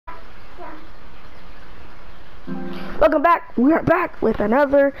Welcome back. We are back with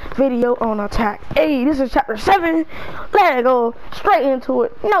another video on attack. Hey, this is chapter 7. Let's go straight into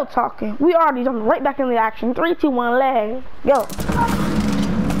it. No talking. We already jumped right back into the action. 3, 2, 1, let's go.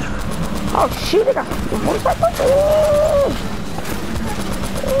 Oh shoot, they got some motorcycles.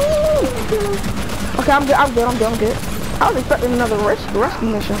 Okay, I'm good. I was expecting another rescue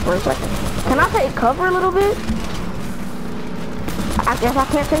mission for a second. Can I take cover a little bit? I guess I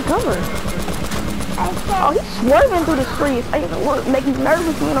can't take cover. Oh, he's swerving through the streets. Ain't no work. Make me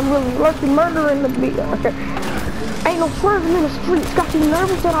nervous when I'm really lurking murder in the beat. Okay. Ain't no swerving in the streets. Got me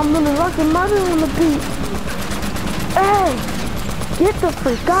nervous that I'm really lurking murder in the beat. Hey, get the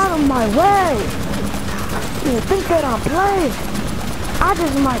freak out of my way. You think that I'm playing? I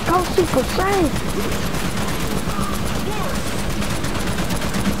just might go super safe.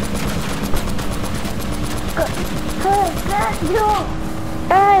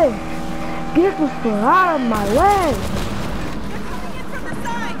 Hey, get the fuck out of my way.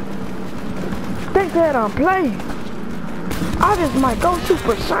 Think that I'm playing? I just might go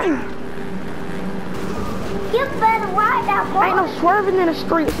super saiyan. You better ride that boy. Ain't no swerving in the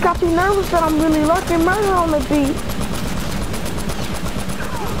streets. Got you nervous that I'm really lurking murder on the beat.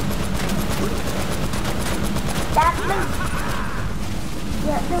 That's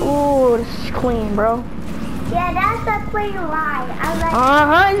the... Ooh, this is clean, bro. Yeah, that's a clean ride. I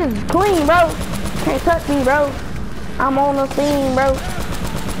like this is clean, bro. Can't touch me, bro. I'm on the scene, bro.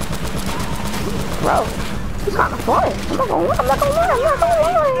 Bro, it's kind of fun. I'm not gonna lie.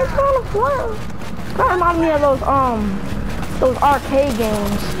 It's kind of fun. Kind of reminds me of those arcade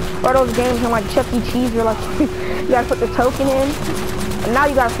games, or those games in like Chuck E. Cheese, where like you gotta put the token in, and now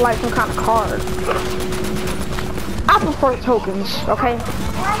you gotta select some kind of card. I prefer tokens, okay?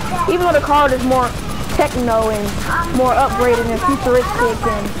 Even though the card is more techno and more upgraded and futuristic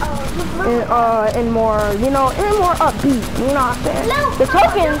and more, you know, and more upbeat, you know what I'm saying? The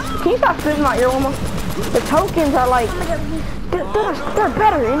tokens, can you stop spitting my ear almost? The tokens are like, they're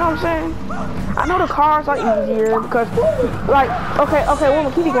better, you know what I'm saying? I know the cars are easier because, like, okay,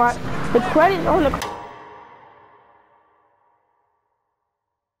 woman, keep it quiet. The credits on the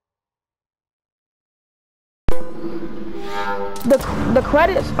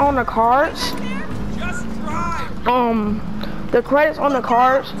credits on the cards, the credits on the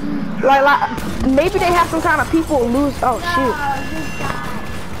cards, like maybe they have some kind of people lose. Oh shoot.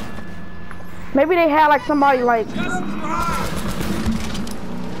 Maybe they had like somebody like.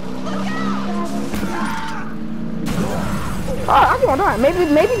 Oh, I'm gonna die. Maybe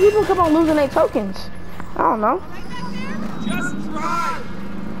people keep on losing their tokens. I don't know. Just drive.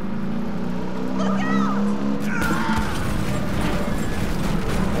 Look out.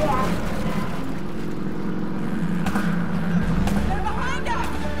 They're behind us.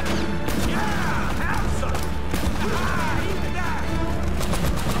 Yeah, have some. Even that.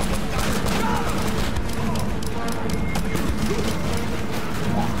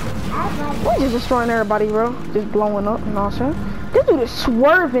 We're just destroying everybody, bro. Just blowing up, you know what I'm saying? This dude is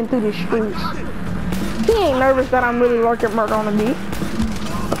swerving through the streets. He ain't nervous that I'm really lurking murder on the beat.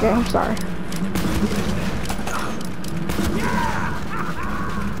 Okay, I'm sorry.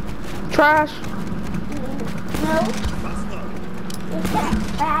 Trash. no.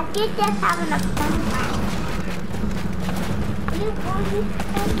 But I did just having a fun time.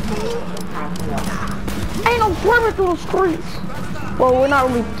 Ain't no swerving through the streets. Well, we're not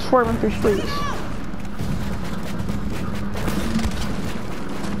really swerving through streets.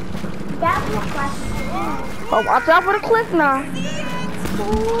 That looks like Oh, watch out for the cliff now.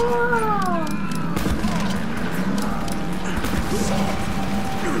 Whoa.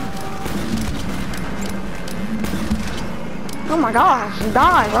 Oh my gosh,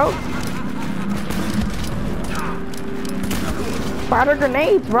 die, bro. Spider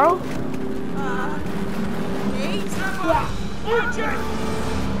grenades, bro. Yeah.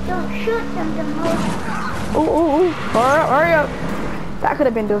 Don't shoot them the most. Ooh. Hurry up. That could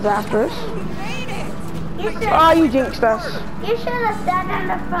have been disastrous. Oh, you jinxed us. You should have done on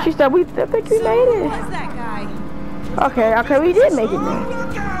the front. She said, I think we made it. That guy. Okay, we did make it then.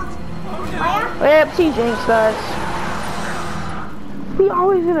 Yep, she jinxed us. We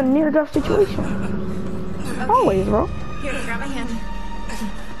always in a near-death situation. Always, bro. Here, grab my hand.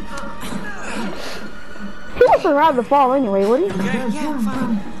 He would survive the fall anyway, would he? Yeah,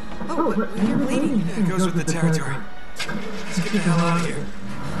 fine. Oh, you're bleeding. It goes with the territory. Let's get the hell out of here.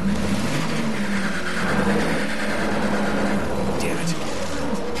 Damn it.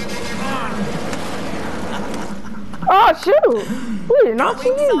 Oh, shoot. We did not see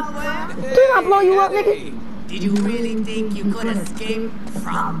you. Did not blow you up, nigga? Did you really think you could escape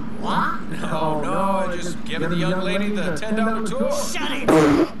from what? Oh, no, I just giving the young lady the $10 tour. Shut it!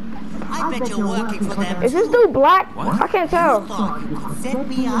 I bet you're working for them. Is this dude black? I can't tell. You thought you could set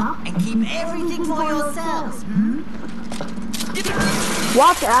me up and keep everything for yourselves, hmm?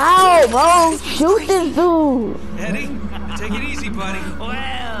 Watch out, bro. Shoot this dude. Eddie, take it easy, buddy.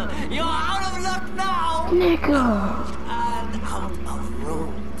 Well, you're out of luck now. Nigga. And out of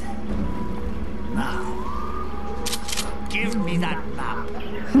road. Now, give me that map.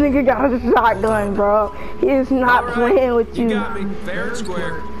 This nigga got a shotgun, bro. He is not playing with you. You got me fair and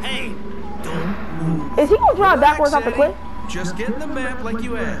square. Hey, don't move. Is he gonna drive backwards off the cliff? Just getting the map like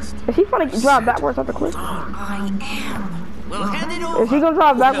you asked. Is he gonna drive backwards off the cliff? I am. Well, hand it over. Is he gonna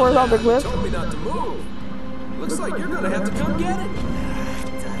drive backwards off the cliff? Told me not to move. Looks like you're gonna have to come get it.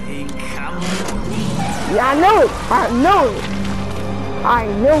 Yeah, I know it. I know it. I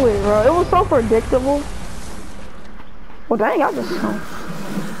knew it, bro. It was so predictable. Well, dang, I just.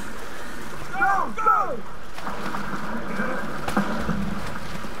 Go, go!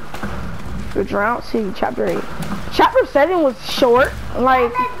 The Drown City, Chapter 8. Chapter 7 was short,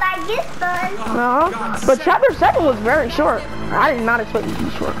 like, Like this one. but Chapter 7 was very short. I did not expect it to be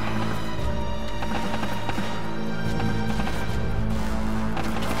short.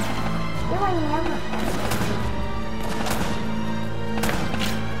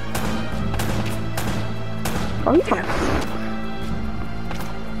 Oh, he's trying to.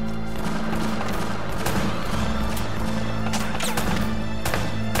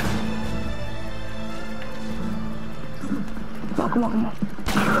 Come on.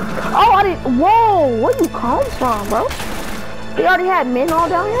 Oh, I didn't. Whoa, where you come from, bro? They already had men all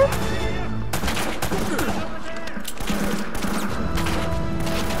down here?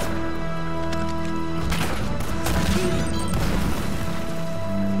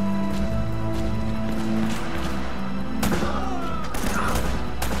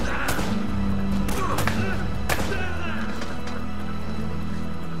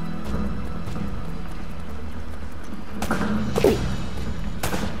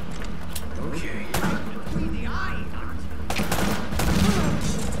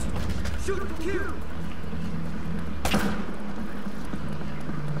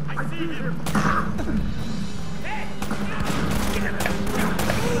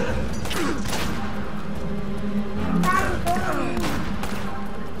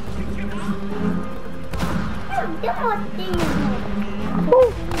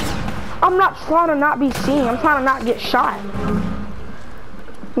 I'm not trying to not be seen. I'm trying to not get shot.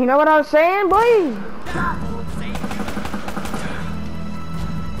 You know what I'm saying, boy?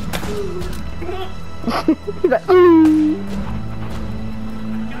 He's like,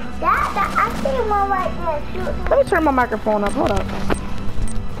 Dad, I see one right there. Shoot. Let me turn my microphone up. Hold up.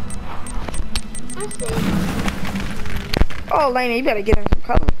 I see. Oh, Lena, you better get in some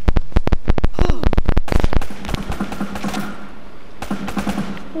cover.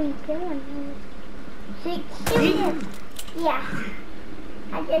 See, yeah.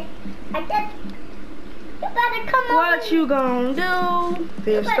 I just, you better come on. What you gonna do?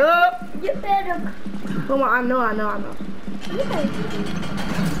 Fist up. You better. Come on, I know. Yeah.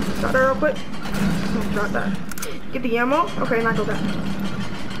 Start that real quick. Drop that. Get the ammo. Okay, not go back.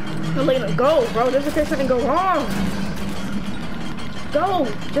 Lena, go, bro. Just in case something go wrong. Go.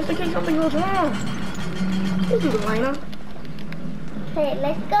 Just in case something goes wrong. Let's do it, Lena. Okay,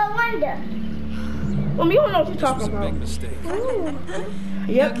 let's go under. Well, you don't know what you're talking Big about. mistake.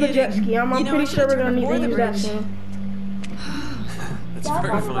 Yep, the jet ski. I'm You know, pretty I sure we're gonna need to should've use that bridge. soon. That's Don't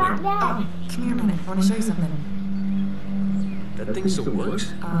very worry about funny. that. Come here a minute. I want to show you something. That thing still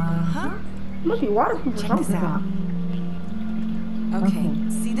works? Uh-huh. Must be waterproof or Check this something. out. Okay,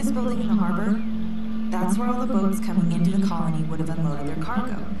 see this building in the harbor? That's where all the boats coming into the colony would have unloaded their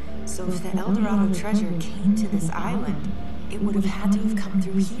cargo. So if the El Dorado treasure came to this island, it would have had to have come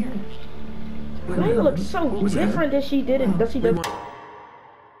through here. Lena looks so different than she did it. Does she do?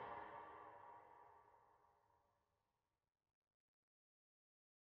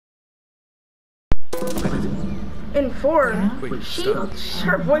 In 4, Wait, she stop.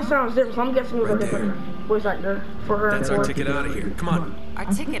 her voice sounds different, so I'm guessing it was a Right different voice actor for her. That's our ticket out of here. Come on. Our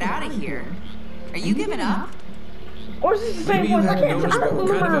ticket out of here. Are you giving up? Or is this the same Maybe you voice? I hadn't can't. I noticed, don't but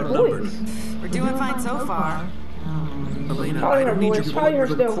we're kind remember of her outnumbered. voice. We're doing fine so far. Elena, Probably I her don't need voice. your Probably her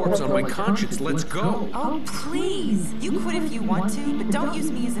little still- corpse her on my voice. conscience. Let's go. Oh, please. You quit if you want to, but don't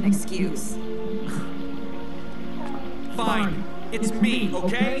use me as an excuse. Fine. It's me,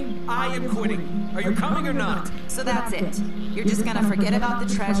 okay? I am quitting. Are you coming or not? So that's it. You're just gonna forget about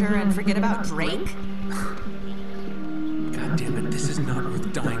the treasure and forget about Drake? God damn it, this is not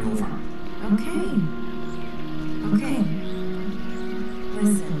worth dying over. Okay. Okay.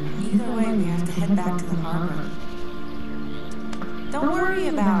 Listen, either way, we have to head back to the harbor. Don't worry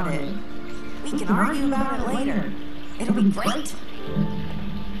about it. We can argue about it later. It'll be great.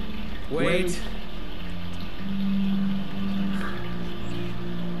 Wait.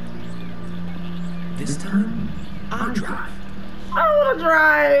 This time, I'll drive. I don't want to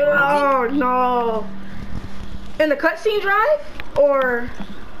drive. Oh no. In the cutscene drive or?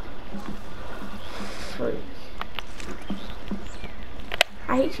 Freak.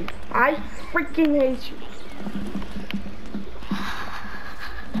 I hate you. I freaking hate you.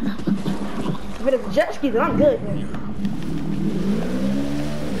 If it is a jet ski, then I'm good.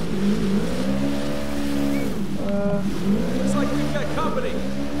 Looks like we've got company. In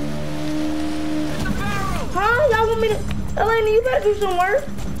the barrel! Huh? Y'all want me to? Elena, you better do some work.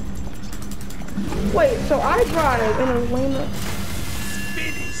 Wait, so I drive and Elena.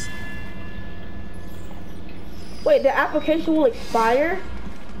 Spinnies. Wait, the application will expire?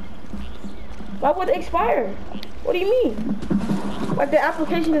 Why would it expire? What do you mean? Like the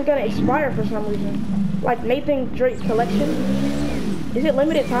application is gonna expire for some reason. Like Nathan Drake's collection. Is it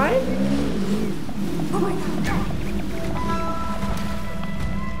limited time? Oh my God.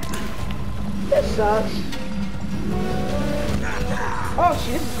 This sucks. Oh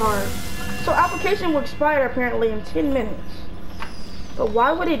shit, this is hard. So application will expire apparently in 10 minutes. But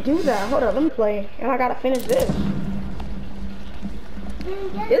why would it do that? Hold up, let me play. And I gotta finish this.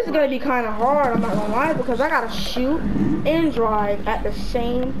 This is gonna be kind of hard, I'm not gonna lie, because I gotta shoot and drive at the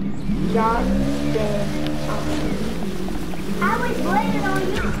same goddamn time. I was waiting on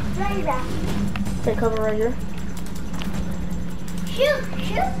you to say that. Okay, cover right here. Shoot,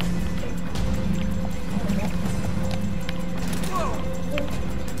 shoot.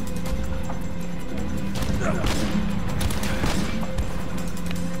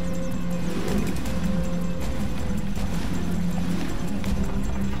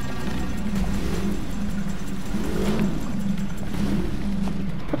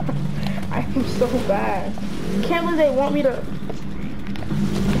 I am so bad. Can't believe they want me to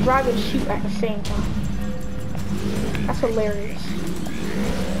drive and shoot at the same time. That's hilarious.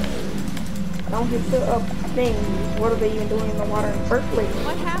 I don't get fill up things. What are they even doing in the water in the first place?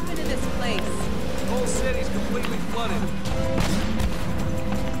 What happened to this place? The whole city's completely flooded.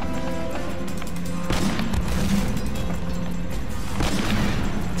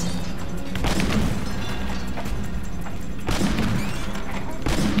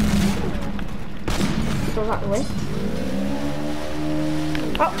 Still not the way.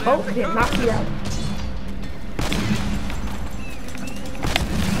 Oh, did knock you out.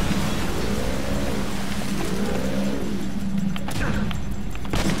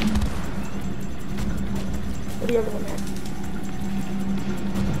 What are the other one at?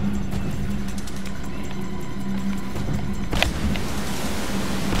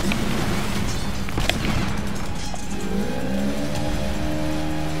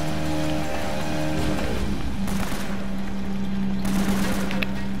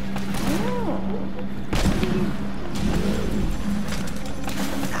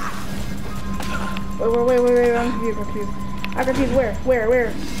 Wait, I'm confused. I'm confused, where?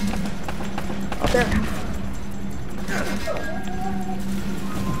 Up there.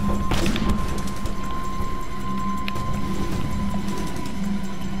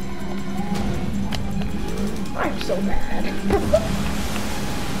 I'm so bad.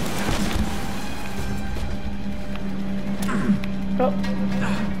 Oh.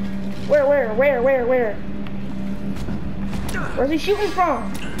 Where? Where's he shooting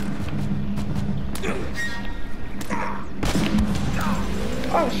from?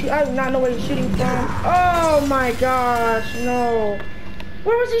 Oh shoot, I do not know where he's shooting from. Oh my gosh, no.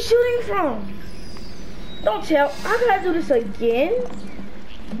 Where was he shooting from? Don't tell, I gotta do this again?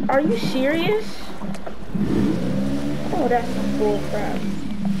 Are you serious? Oh, that's some bull crap.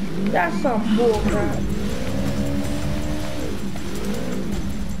 That's some bull crap.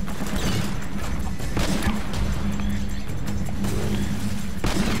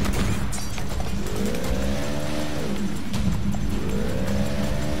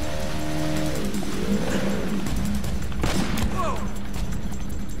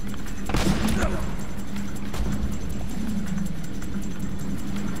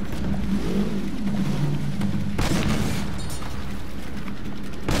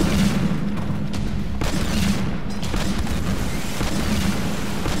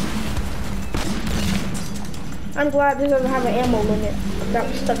 I'm glad this doesn't have an ammo limit. That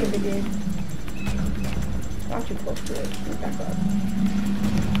was stuck if it did. I'm too close to it. Let me back up.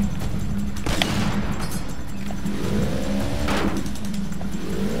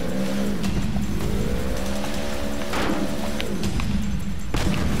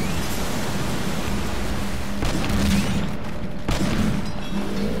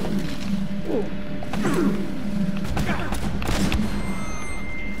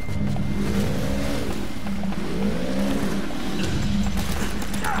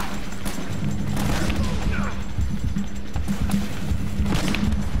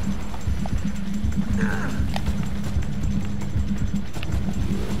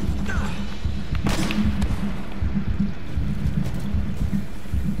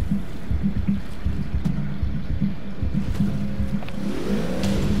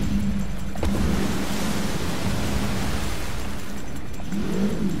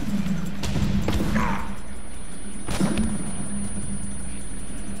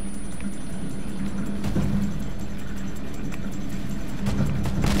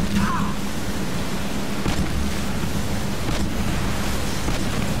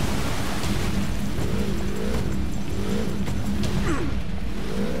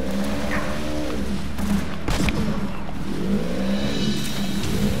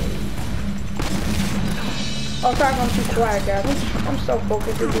 Oh, sorry if I'm too quiet, guys. I'm so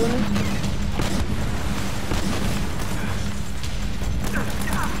focused on doing this.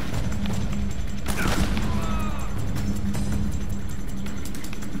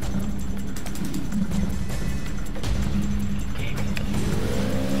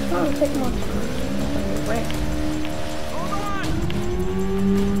 I'm gonna take my time.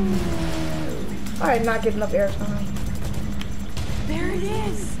 Alright, not getting enough airtime. There it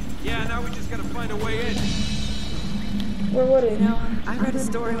is. Yeah, now we just gotta find a way in. Where would it? You know, I read a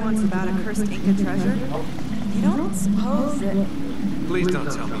story once about a cursed Inca treasure. You don't suppose that... Please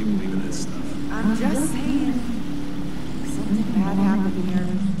don't tell me you believe in this stuff. I'm just saying. Something bad happened here.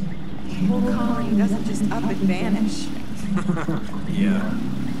 The whole colony doesn't just up and vanish. Yeah.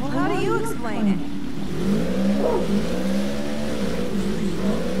 Well, how do you explain it?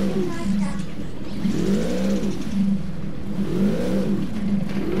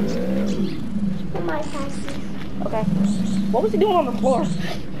 Okay. What was he doing on the floor?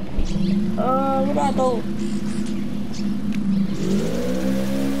 What about those?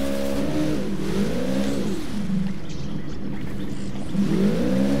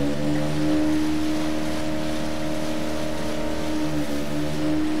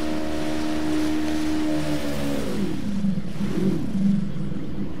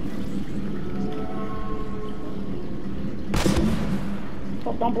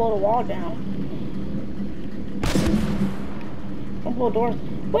 Oh, don't blow the wall down. Don't blow doors.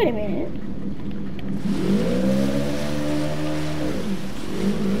 Wait a minute.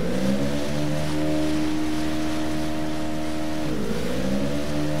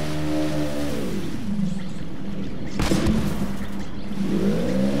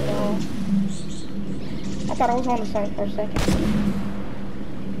 Oh. I thought I was on the side for a second.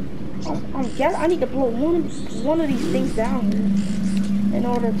 I guess I need to blow one of these things down in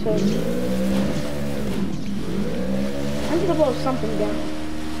order to. I need to blow something down.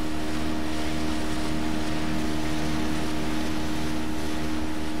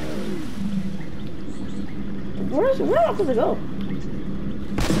 Where am I supposed to go?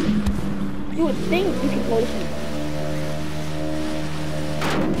 You would think you could blow this.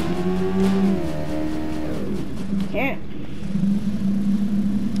 Can't.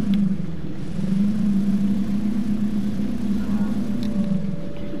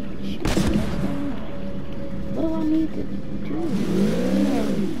 What do I need to do?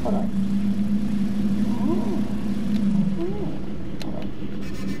 Hold on.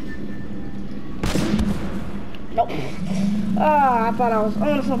 Nope. Ah, I thought I was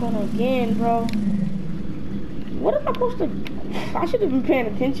on something again, bro. What am I supposed to... I should have been paying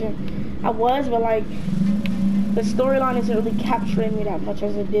attention. I was, but like... The storyline isn't really capturing me that much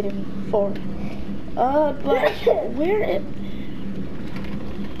as it did in 4. But... Where it...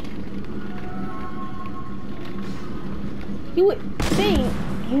 You would think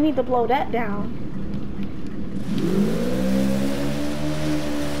you need to blow that down.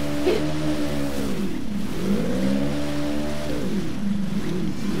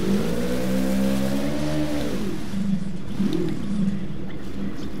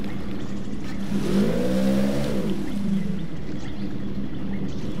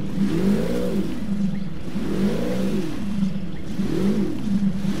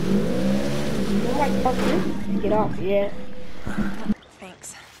 Get off, yeah.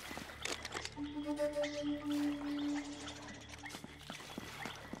 Thanks.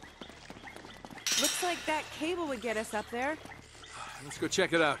 Looks like that cable would get us up there. Let's go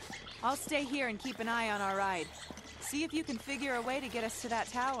check it out. I'll stay here and keep an eye on our ride. See if you can figure a way to get us to that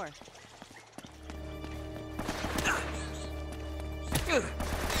tower.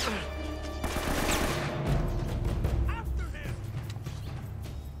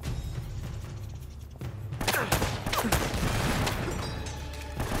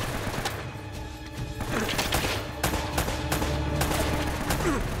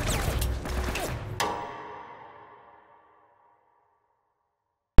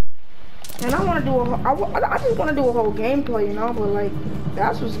 And I want to do I just want to do a whole gameplay, you know, but like,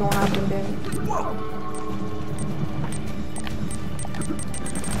 that's what's going to happen then.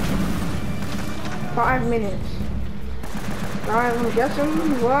 5 minutes. I'm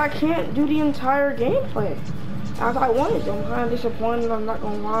guessing, well, I can't do the entire gameplay as I wanted to. I'm kind of disappointed, I'm not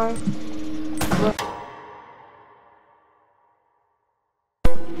going to lie. But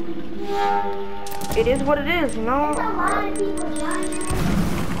it is what it is, you know.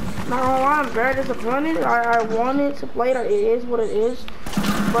 Not gonna lie, I'm very disappointed. I wanted to play it. It is what it is,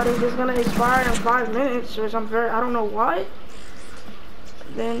 but it's just gonna expire in 5 minutes, which I don't know why.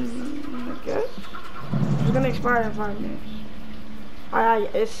 Then I guess it's gonna expire in 5 minutes.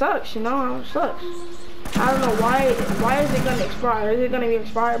 It sucks, you know. It sucks. I don't know why. Why is it gonna expire? Is it gonna be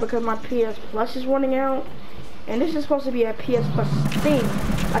expired because my PS Plus is running out? And this is supposed to be a PS Plus thing,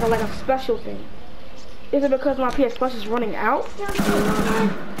 like a special thing. Is it because my PS Plus is running out?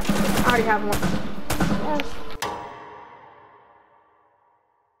 I already have one.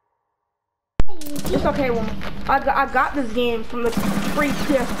 It's okay, woman. I got this game from the free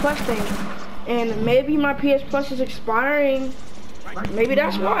PS Plus thing, and maybe my PS Plus is expiring. Maybe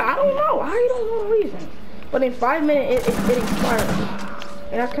that's why. I don't know. I don't know the reason. But in 5 minutes, it expires,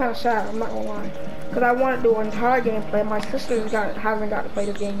 and that's kind of sad. I'm not gonna lie, because I want to do an entire gameplay. My sister hasn't got to play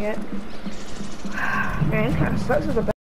this game yet. Man, it kind of sucks.